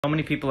So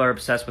many people are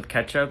obsessed with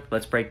ketchup.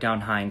 Let's break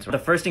down Heinz. The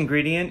first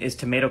ingredient is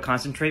tomato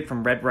concentrate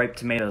from red ripe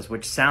tomatoes,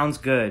 which sounds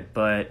good,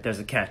 but there's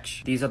a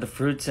catch. These are the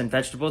fruits and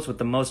vegetables with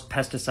the most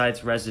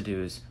pesticides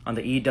residues on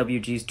the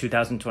EWG's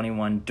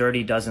 2021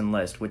 Dirty Dozen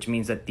list, which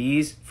means that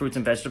these fruits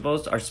and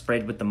vegetables are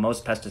sprayed with the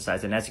most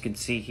pesticides. And as you can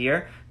see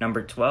here,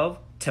 number 12,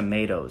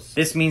 tomatoes.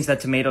 This means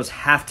that tomatoes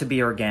have to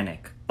be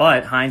organic,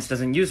 but Heinz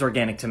doesn't use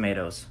organic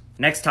tomatoes.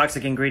 Next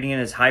toxic ingredient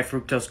is high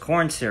fructose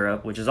corn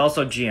syrup, which is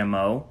also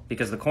GMO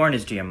because the corn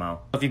is GMO.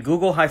 If you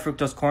Google high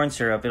fructose corn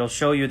syrup, it'll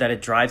show you that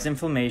it drives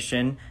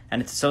inflammation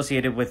and it's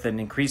associated with an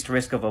increased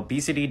risk of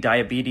obesity,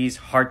 diabetes,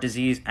 heart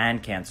disease,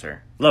 and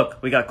cancer.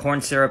 Look, we got corn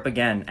syrup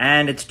again,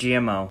 and it's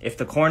GMO. If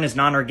the corn is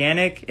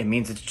non-organic, it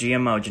means it's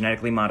GMO,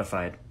 genetically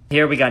modified.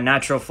 Here we got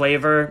natural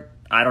flavor.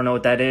 I don't know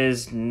what that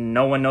is.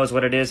 No one knows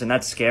what it is, and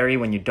that's scary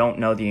when you don't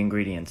know the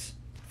ingredients.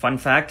 Fun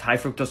fact, high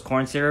fructose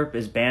corn syrup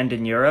is banned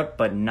in Europe,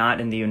 but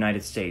not in the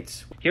United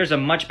States. Here's a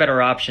much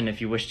better option if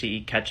you wish to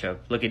eat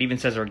ketchup. Look, it even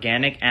says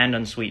organic and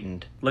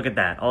unsweetened. Look at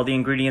that. All the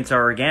ingredients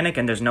are organic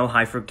and there's no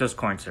high fructose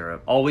corn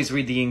syrup. Always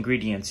read the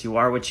ingredients. You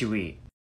are what you eat.